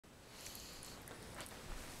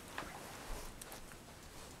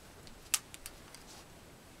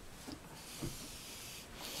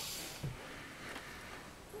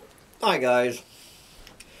Hi guys.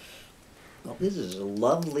 Well, this is a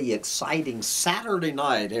lovely, exciting Saturday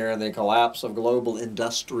night here in the collapse of global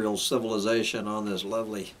industrial civilization on this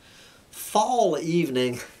lovely fall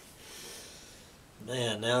evening.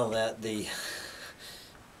 Man, now that the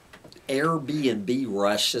Airbnb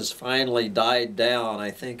rush has finally died down, I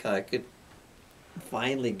think I could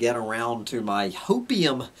finally get around to my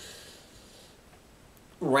Hopium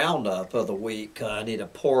Roundup of the week. I need to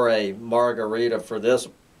pour a margarita for this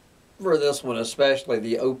one, especially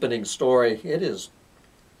the opening story. It is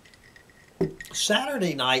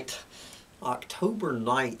Saturday night, October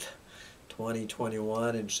 9th,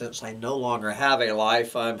 2021, and since I no longer have a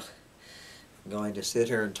life, I'm going to sit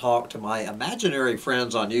here and talk to my imaginary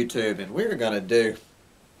friends on YouTube, and we're going to do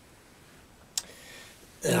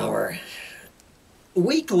our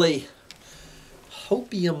weekly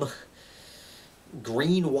Hopium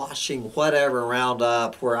greenwashing whatever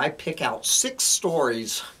roundup, where I pick out 6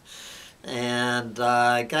 stories. And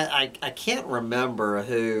I can't remember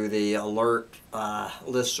who the alert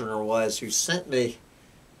listener was who sent me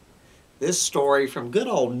this story from good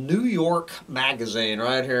old New York Magazine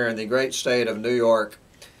right here in the great state of New York.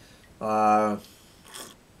 Some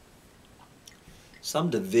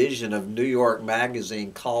division of New York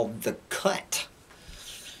Magazine called The Cut.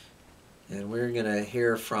 And we're going to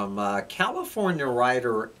hear from California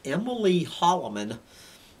writer Emily Holloman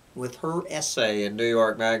with her essay in New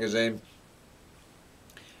York Magazine,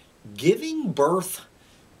 Giving Birth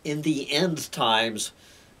in the End Times.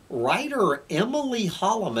 Writer Emily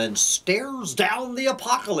Holloman stares down the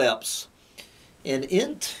apocalypse and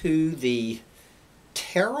into the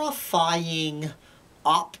terrifying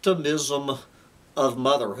optimism of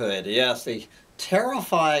motherhood. Yes, the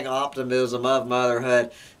terrifying optimism of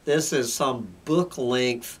motherhood. This is some book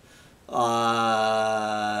length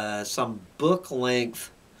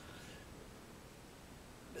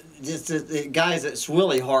guys, it's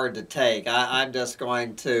really hard to take. I'm just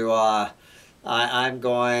going to I'm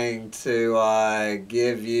going to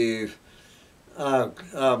give you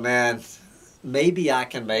oh man, maybe I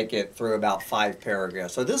can make it through about 5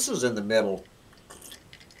 paragraphs. So this is in the middle.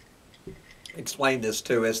 Explain this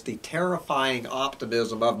to us: the terrifying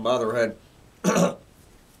optimism of motherhood.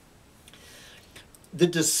 The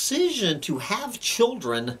decision to have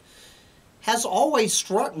children has always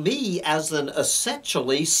struck me as an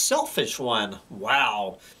essentially selfish one.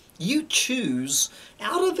 Wow. You choose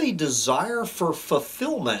out of a desire for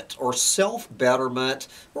fulfillment or self-betterment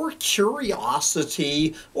or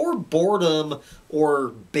curiosity or boredom or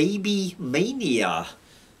baby mania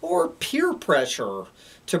or peer pressure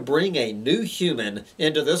to bring a new human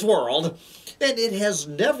into this world, and it has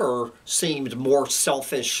never seemed more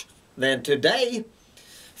selfish than today.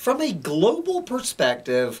 From a global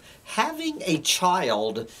perspective, having a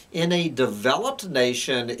child in a developed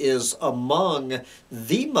nation is among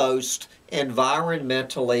the most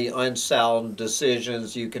environmentally unsound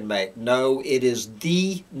decisions you can make. No, it is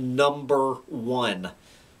the number one.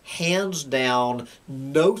 Hands down,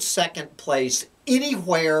 no second place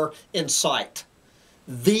anywhere in sight.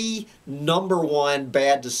 The number one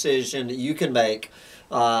bad decision you can make,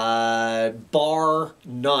 bar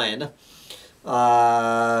none.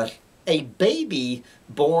 A baby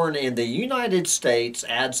born in the United States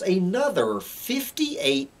adds another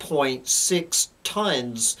 58.6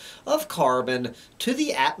 tons of carbon to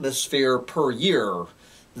the atmosphere per year.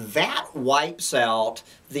 That wipes out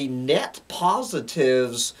the net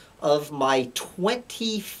positives of my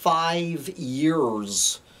 25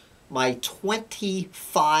 years. My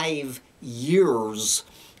 25 years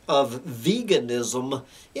of veganism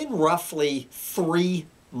in roughly 3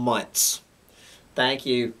 months. Thank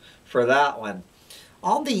you for that one.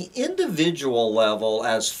 On the individual level,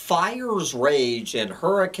 as fires rage and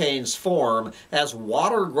hurricanes form, as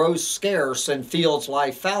water grows scarce and fields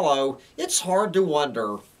lie fallow, it's hard to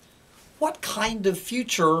wonder, what kind of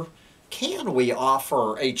future can we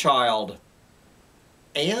offer a child?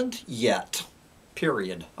 And yet,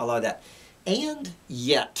 period. I love that. And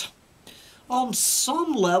yet, on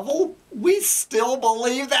some level, we still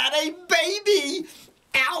believe that a baby,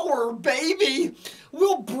 our baby,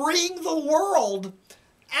 will bring the world,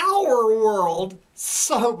 our world,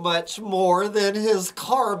 so much more than his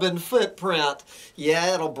carbon footprint.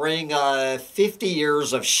 Yeah, it'll bring 50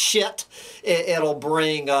 years of shit. It'll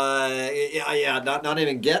bring, not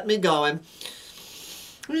even get me going.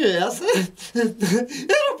 Yes,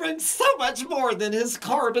 it'll bring so much more than his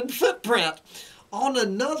carbon footprint. On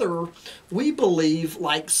another, we believe,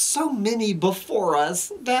 like so many before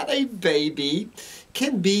us, that a baby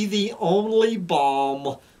can be the only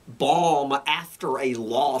balm balm after a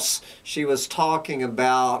loss. She was talking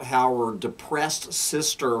about how her depressed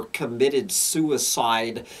sister committed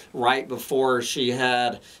suicide right before she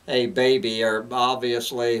had a baby. Or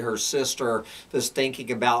obviously her sister was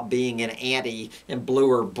thinking about being an auntie and blew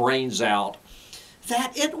her brains out.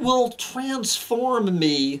 That it will transform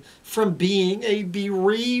me from being a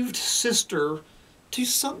bereaved sister to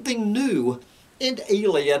something new and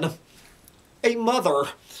alien. A mother.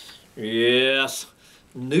 Yes,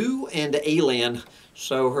 new and alien.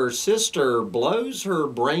 So her sister blows her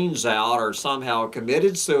brains out or somehow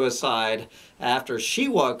committed suicide after she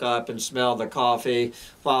woke up and smelled the coffee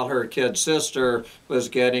while her kid sister was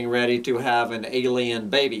getting ready to have an alien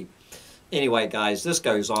baby. Anyway, guys, this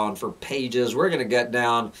goes on for pages. We're going to get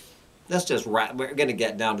down, let's just wrap, we're going to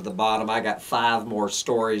get down to the bottom. I got 5 more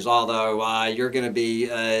stories, although you're going to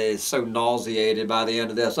be so nauseated by the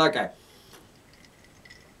end of this. Okay.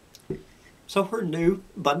 So her new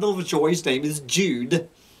bundle of joy's name is Jude.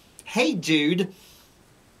 Hey, Jude.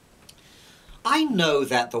 I know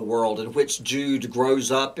that the world in which Jude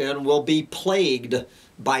grows up in will be plagued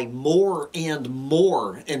by more and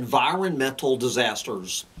more environmental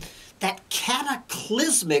disasters. That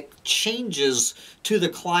cataclysmic changes to the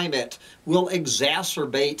climate will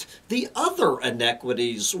exacerbate the other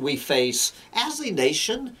inequities we face as a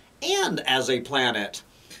nation and as a planet.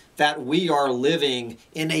 That we are living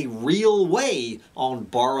in a real way on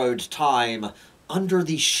borrowed time under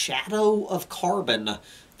the shadow of carbon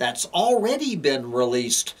that's already been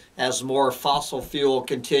released as more fossil fuel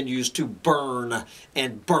continues to burn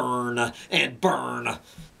and burn and burn.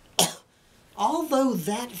 Although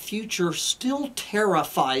that future still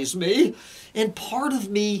terrifies me, and part of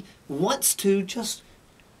me wants to just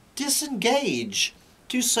disengage,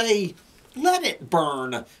 to say, let it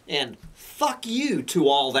burn, and fuck you to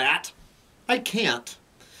all that. I can't.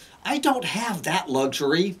 I don't have that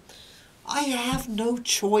luxury. I have no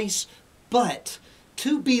choice but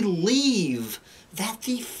to believe that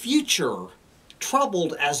the future,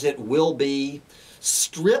 troubled as it will be,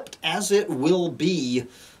 stripped as it will be,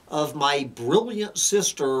 of my brilliant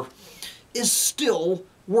sister is still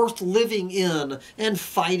worth living in and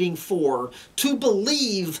fighting for. To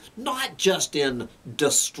believe not just in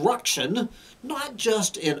destruction, not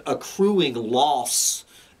just in accruing loss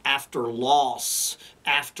after loss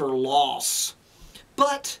after loss,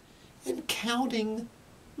 but in counting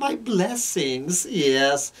my blessings.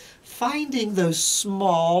 Yes, finding those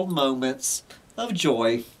small moments of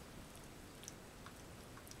joy.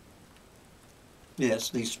 Yes,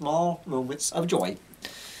 these small moments of joy.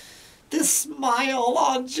 This smile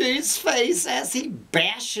on Jude's face as he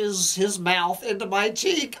bashes his mouth into my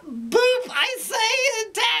cheek. Boop, I say,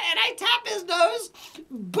 and I tap his nose.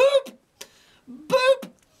 Boop, boop,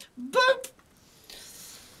 boop.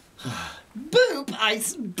 Boop,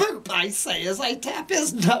 I say as I tap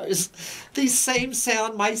his nose. The same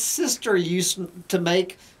sound my sister used to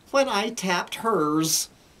make when I tapped hers.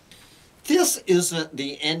 This isn't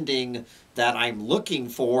the ending that I'm looking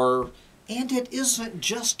for, and it isn't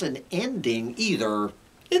just an ending either.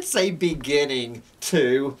 It's a beginning,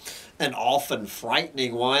 too, an often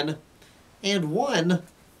frightening one, and one,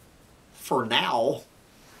 for now,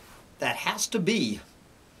 that has to be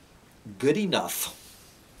good enough.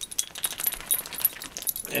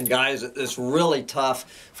 And guys, it's really tough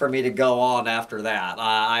for me to go on after that.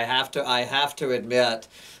 I have to admit,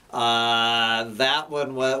 that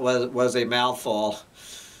one was a mouthful.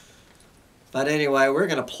 But anyway, we're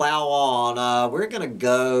going to plow on. We're going to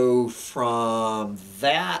go from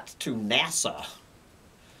that to NASA.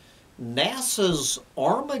 NASA's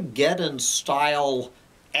Armageddon-style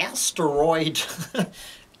asteroid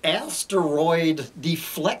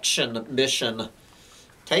deflection mission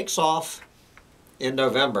takes off in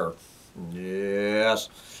November. Yes.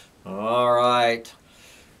 All right.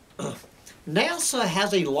 NASA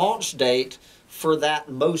has a launch date for that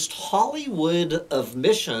most Hollywood of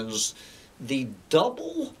missions, the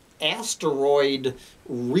double asteroid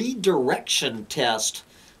redirection test,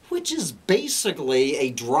 which is basically a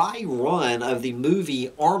dry run of the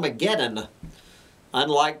movie Armageddon.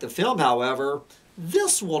 Unlike the film, however,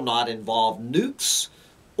 this will not involve nukes,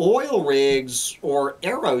 oil rigs, or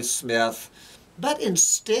Aerosmith, but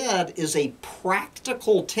instead is a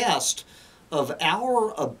practical test of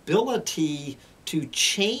our ability to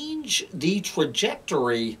change the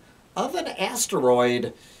trajectory of an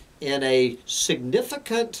asteroid in a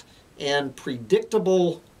significant and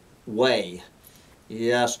predictable way.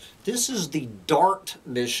 Yes, this is the DART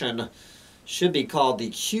mission, should be called the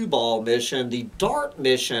cue ball mission. The DART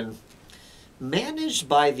mission, managed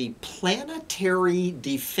by the Planetary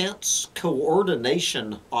Defense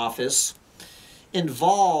Coordination Office,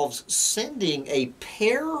 involves sending a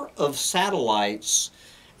pair of satellites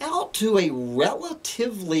out to a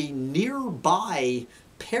relatively nearby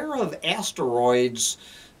pair of asteroids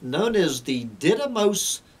known as the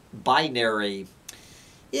Didymos Binary.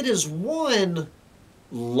 It is one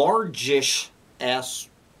largish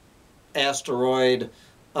asteroid,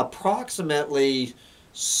 approximately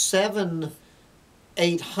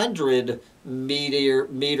 800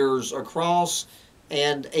 meters across,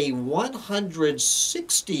 and a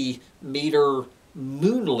 160 meter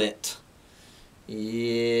moonlet.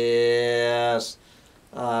 Yes.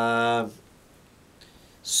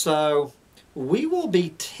 So we will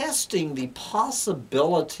be testing the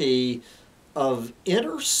possibility of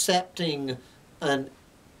intercepting an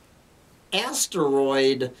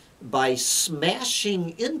asteroid by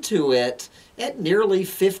smashing into it at nearly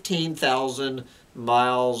 15,000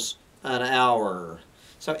 miles an hour.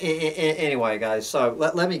 So anyway, guys, so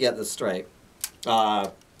let me get this straight.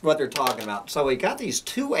 What they're talking about. So we got these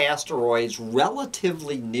two asteroids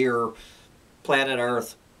relatively near planet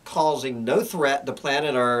Earth, causing no threat to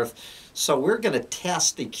planet Earth. So we're going to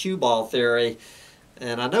test the cue ball theory.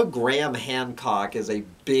 And I know Graham Hancock is a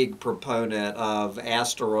big proponent of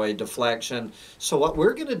asteroid deflection. So what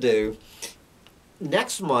we're going to do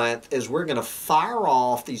next month is we're going to fire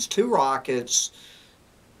off these two rockets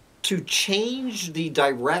to change the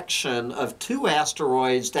direction of two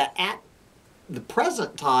asteroids that at the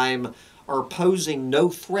present time are posing no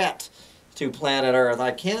threat to planet Earth.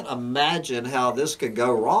 I can't imagine how this could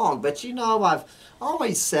go wrong, but you know, I've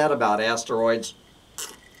always said about asteroids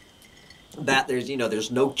that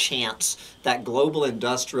there's no chance that global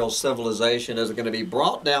industrial civilization is going to be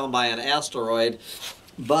brought down by an asteroid,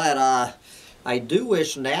 but I do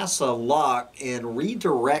wish NASA luck in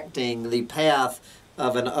redirecting the path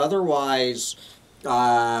of an otherwise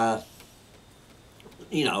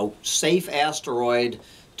safe asteroid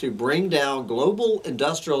to bring down global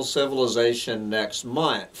industrial civilization next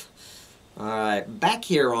month. All right, back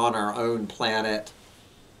here on our own planet,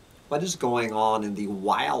 what is going on in the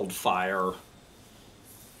wildfire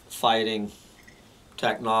fighting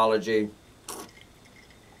technology?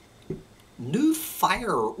 New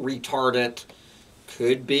fire retardant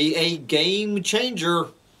could be a game changer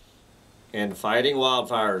in fighting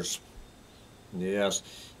wildfires. Yes.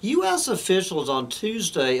 U.S. officials on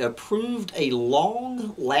Tuesday approved a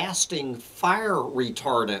long-lasting fire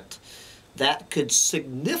retardant that could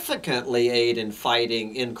significantly aid in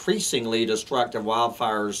fighting increasingly destructive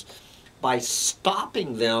wildfires by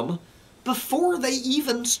stopping them before they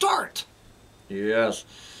even start. Yes.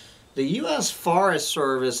 The U.S. Forest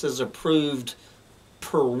Service has approved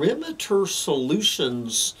Perimeter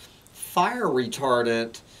Solutions fire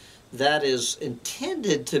retardant that is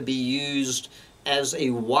intended to be used as a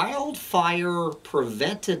wildfire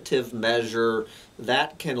preventative measure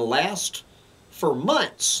that can last for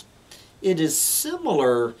months. It is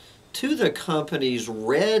similar to the company's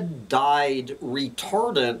red-dyed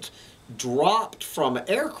retardant dropped from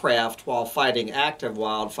aircraft while fighting active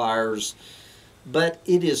wildfires, but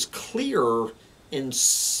it is clear and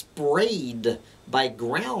sprayed by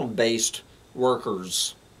ground-based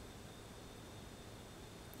workers.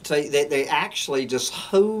 So they actually just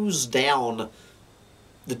hose down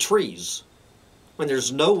the trees when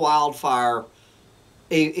there's no wildfire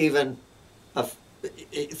even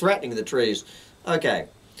threatening the trees. Okay,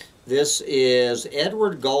 this is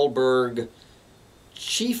Edward Goldberg,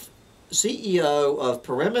 CEO of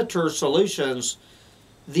Perimeter Solutions.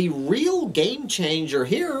 The real game changer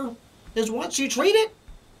here is once you treat it,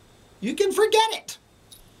 you can forget it.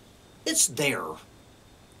 It's there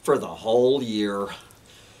for the whole year.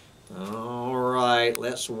 All right,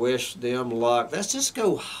 let's wish them luck. Let's just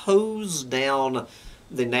go hose down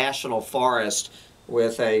the national forest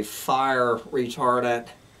with a fire retardant.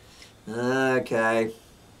 Okay,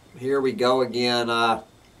 here we go again. All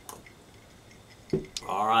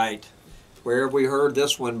right, where have we heard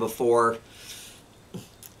this one before?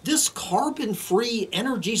 This carbon-free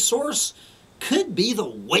energy source could be the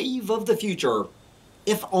wave of the future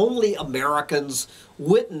if only Americans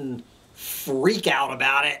wouldn't freak out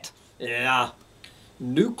about it. Yeah,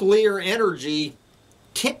 nuclear energy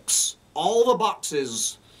ticks all the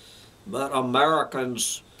boxes, but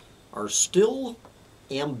Americans are still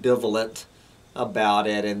ambivalent about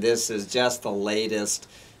it, and this is just the latest,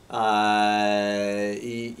 little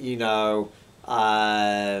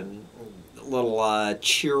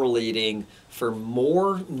cheerleading for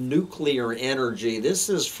more nuclear energy. This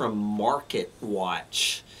is from Market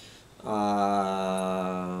Watch.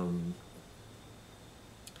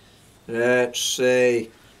 Let's see.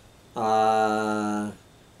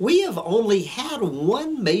 We have only had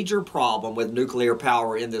one major problem with nuclear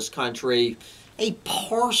power in this country, a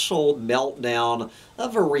partial meltdown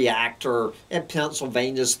of a reactor at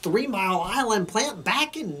Pennsylvania's 3 Mile Island plant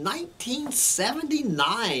back in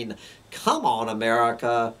 1979. Come on,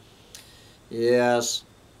 America. Yes.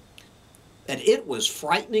 And it was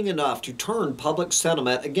frightening enough to turn public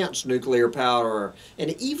sentiment against nuclear power.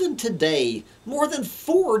 And even today, more than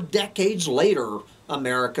 4 decades later,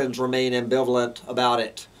 Americans remain ambivalent about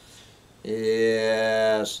it.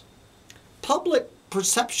 Yes. Public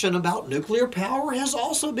perception about nuclear power has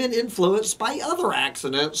also been influenced by other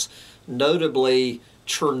accidents, notably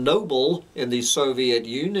Chernobyl in the Soviet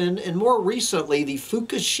Union and more recently the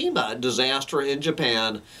Fukushima disaster in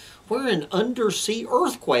Japan, where an undersea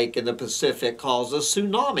earthquake in the Pacific caused a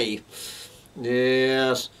tsunami.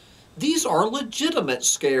 Yes, these are legitimate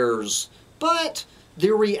scares, but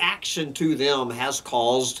the reaction to them has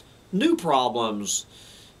caused new problems.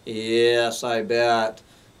 Yes, I bet.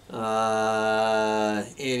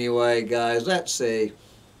 Anyway, guys, let's see.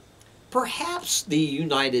 Perhaps the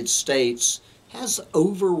United States has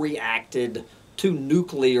overreacted to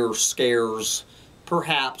nuclear scares.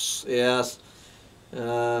 Perhaps, yes.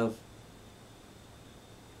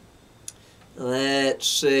 Let's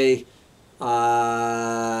see.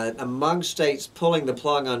 Among states pulling the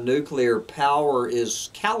plug on nuclear power is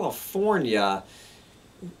California,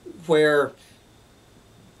 where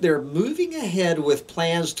they're moving ahead with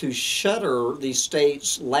plans to shutter the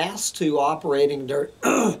state's last 2 operating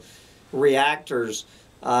reactors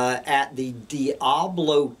at the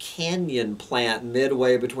Diablo Canyon plant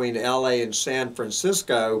midway between LA and San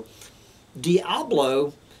Francisco.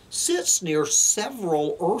 Diablo sits near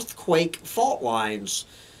several earthquake fault lines,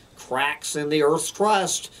 cracks in the Earth's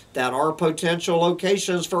crust that are potential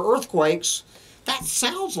locations for earthquakes. That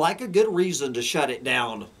sounds like a good reason to shut it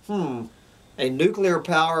down. A nuclear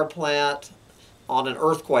power plant on an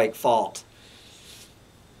earthquake fault.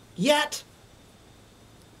 Yet,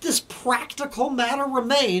 this practical matter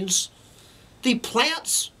remains. The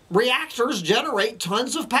plant's reactors generate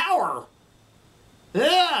tons of power.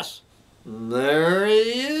 Yes, there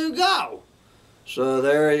you go. So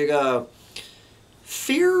there you go.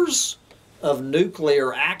 Fears of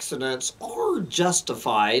nuclear accidents are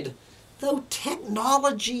justified, though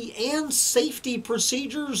technology and safety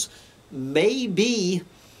procedures may be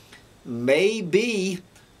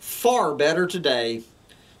far better today.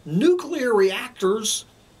 Nuclear reactors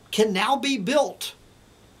can now be built,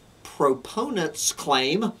 proponents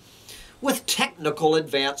claim, with technical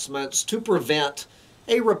advancements to prevent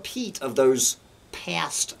a repeat of those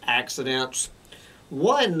past accidents.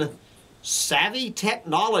 One savvy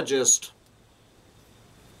technologist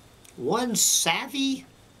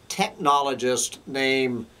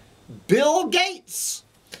named Bill Gates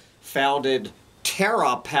founded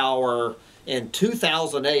TerraPower in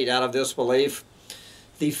 2008 out of this belief.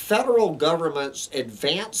 The federal government's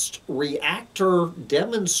Advanced Reactor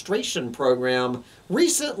Demonstration Program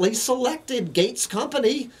recently selected Gates'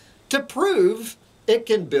 company to prove it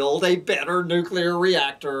can build a better nuclear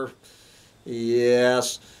reactor.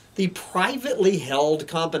 Yes, the privately held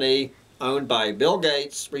company owned by Bill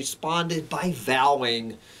Gates responded by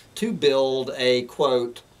vowing to build a,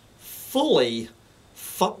 quote, fully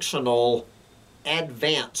functional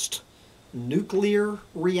advanced nuclear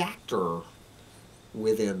reactor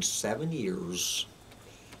within 7 years.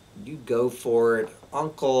 You go for it,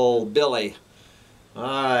 Uncle Billy. All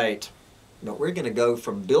right, but we're going to go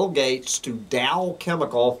from Bill Gates to Dow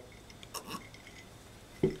Chemical.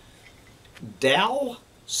 Dow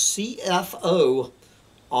CFO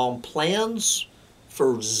on plans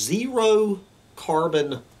for zero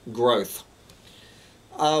carbon growth.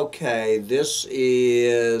 Okay, this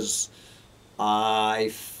is a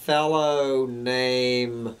fellow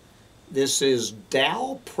named, this is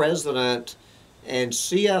Dow President and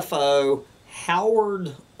CFO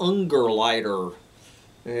Howard Ungerleider.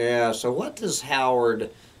 Yeah, so what does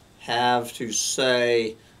Howard have to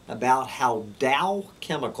say about how Dow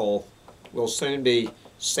Chemical will soon be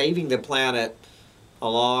saving the planet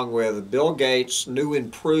along with Bill Gates' new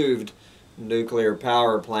improved nuclear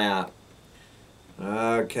power plant?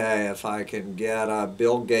 Okay, if I can get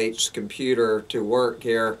Bill Gates' computer to work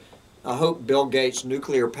here. I hope Bill Gates'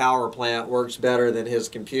 nuclear power plant works better than his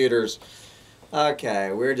computers.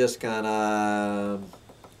 Okay, we're just gonna...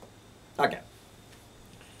 Okay.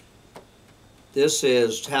 This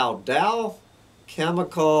is how Dow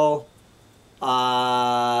Chemical...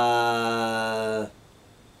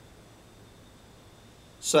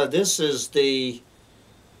 So this is the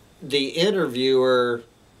interviewer.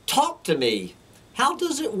 Talk to me. How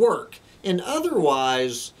does it work? And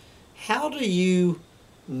otherwise, how do you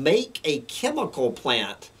make a chemical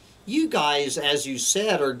plant. You guys, as you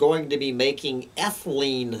said, are going to be making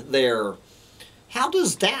ethylene there. How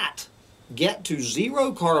does that get to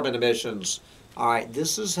 0 carbon emissions? All right,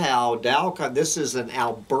 this is how this is in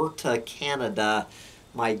Alberta, Canada.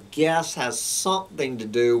 My guess has something to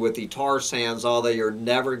do with the tar sands, although you're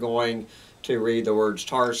never going to read the words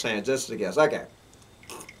tar sands. This is a guess. Okay.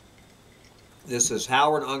 This is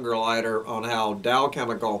Howard Ungerleider on how Dow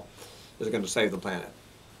Chemical is going to save the planet.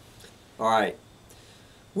 All right.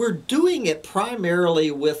 We're doing it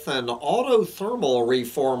primarily with an autothermal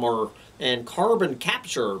reformer and carbon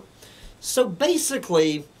capture. So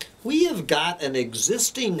basically, we have got an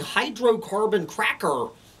existing hydrocarbon cracker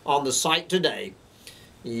on the site today.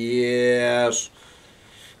 Yes.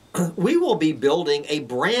 We will be building a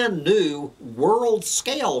brand new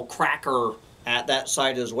world-scale cracker at that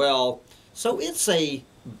site as well. So it's a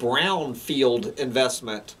brownfield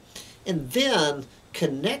investment. And then,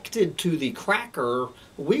 connected to the cracker,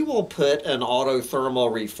 we will put an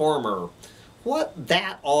autothermal reformer. What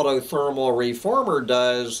that autothermal reformer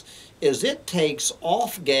does is it takes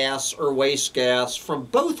off gas or waste gas from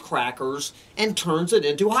both crackers and turns it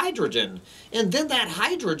into hydrogen. And then that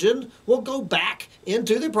hydrogen will go back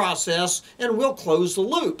into the process and we'll close the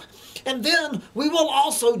loop. And then we will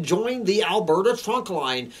also join the Alberta trunk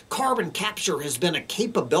line. Carbon capture has been a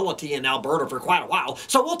capability in Alberta for quite a while.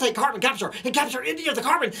 So we'll take carbon capture and capture any of the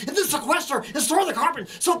carbon and then sequester and store the carbon.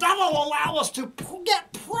 So that'll allow us to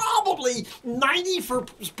get probably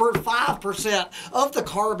 95% of the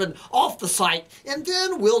carbon off the site. And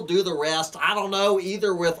then we'll do the rest, I don't know,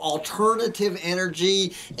 either with alternative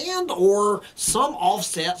energy and or some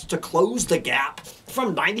offsets to close the gap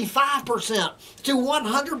from 95% to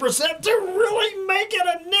 100% to really make it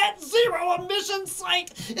a net zero emission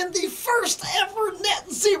site and the first ever net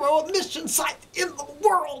zero emission site in the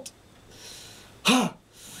world.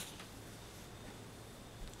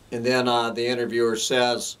 And then the interviewer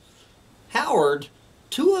says, Howard,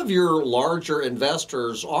 2 of your larger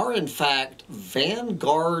investors are in fact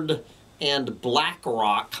Vanguard and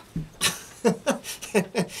BlackRock.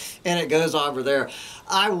 And it goes over there.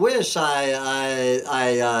 I wish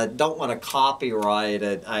I don't want to copyright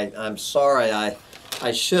it. I'm sorry. I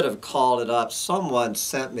should have called it up. Someone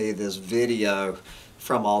sent me this video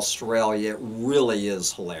from Australia. It really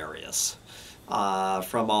is hilarious.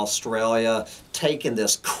 From Australia, taking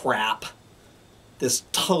this crap, this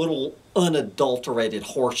total unadulterated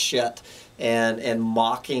horse shit, and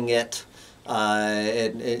mocking it,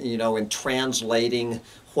 you know, and translating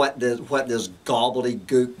what this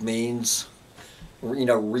gobbledygook means, you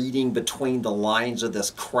know, reading between the lines of this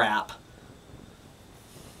crap.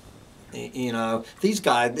 You know, these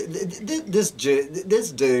guys, this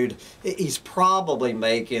dude, he's probably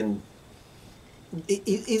making,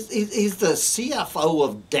 he's the CFO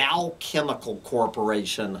of Dow Chemical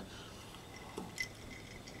Corporation.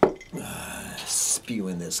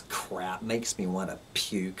 Spewing this crap makes me want to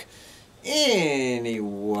puke.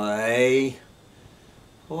 Anyway,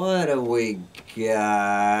 what do we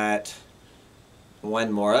got?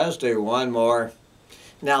 One more. Let's do one more.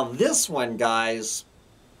 Now this one, guys,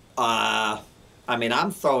 I mean,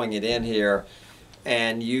 I'm throwing it in here,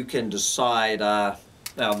 and you can decide.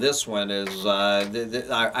 Now this one is,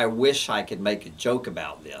 I wish I could make a joke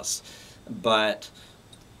about this, but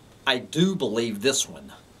I do believe this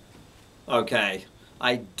one. Okay,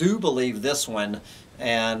 I do believe this one,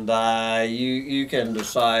 and you can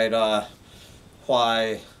decide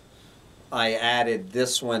why I added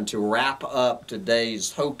this one to wrap up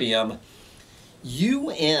today's Hopium.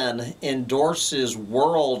 UN endorses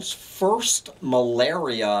world's first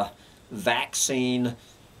malaria vaccine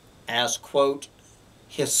as, quote,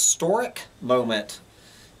 historic moment.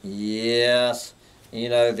 Yes, you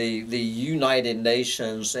know, the United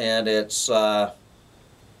Nations and its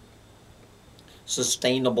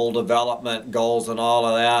Sustainable Development Goals and all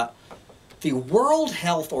of that. The World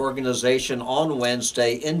Health Organization on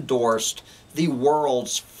Wednesday endorsed the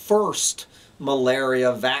world's first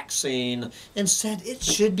malaria vaccine and said it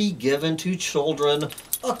should be given to children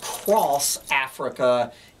across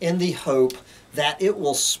Africa in the hope that it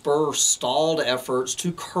will spur stalled efforts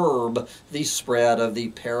to curb the spread of the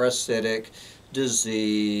parasitic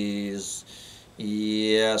disease.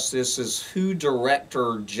 Yes, this is WHO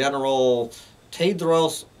Director General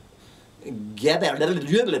Tedros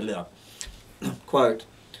Ghebreyesus. Quote,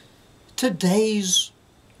 today's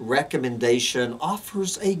recommendation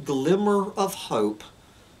offers a glimmer of hope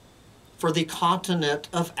for the continent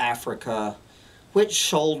of Africa, which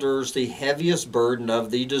shoulders the heaviest burden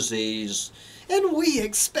of the disease, and we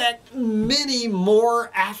expect many more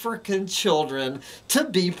African children to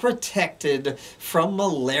be protected from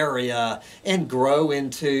malaria and grow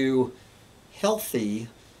into healthy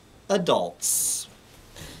adults.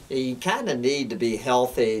 You kind of need to be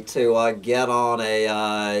healthy to get on a,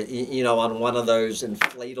 on one of those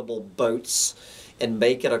inflatable boats and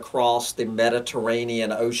make it across the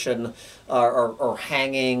Mediterranean Ocean, or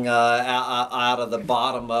hanging out of the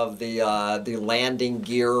bottom of the landing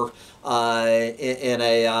gear in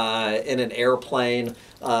an airplane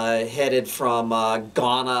headed from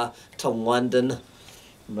Ghana to London.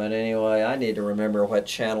 But anyway, I need to remember what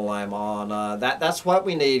channel I'm on. That's what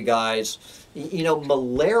we need, guys.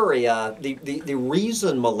 Malaria, the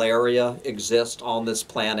reason malaria exists on this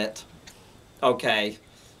planet, okay,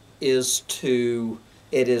 it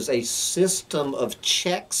is a system of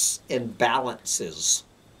checks and balances.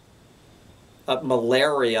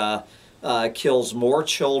 Malaria kills more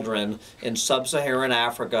children in sub-Saharan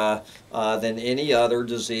Africa than any other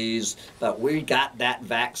disease, but we got that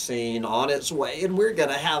vaccine on its way, and we're going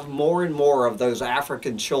to have more and more of those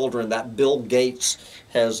African children that Bill Gates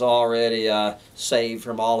has already saved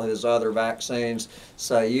from all his other vaccines.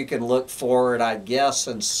 So you can look forward, I guess,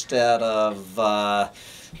 instead of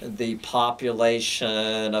the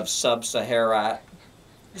population of sub-Saharan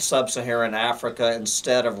Africa,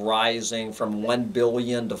 instead of rising from 1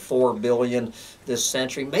 billion to 4 billion this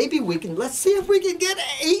century, maybe let's see if we can get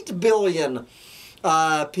 8 billion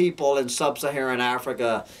people in sub-Saharan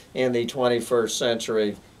Africa in the 21st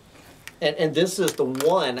century. And this is the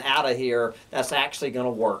one out of here that's actually going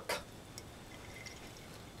to work.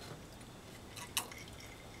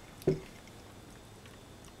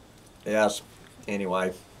 Yes.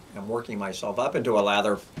 Anyway, I'm working myself up into a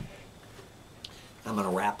lather. I'm going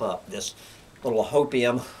to wrap up this little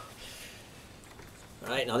hopium. All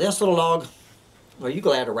right, now this little dog, are you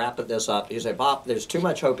glad to wrap this up? You say, Bob, there's too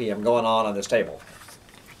much hopium going on this table.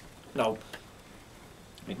 No.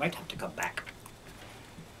 We might have to come back.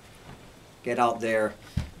 Get out there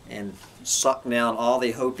and suck down all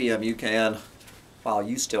the hopium you can while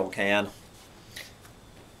you still can.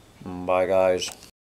 Bye, guys.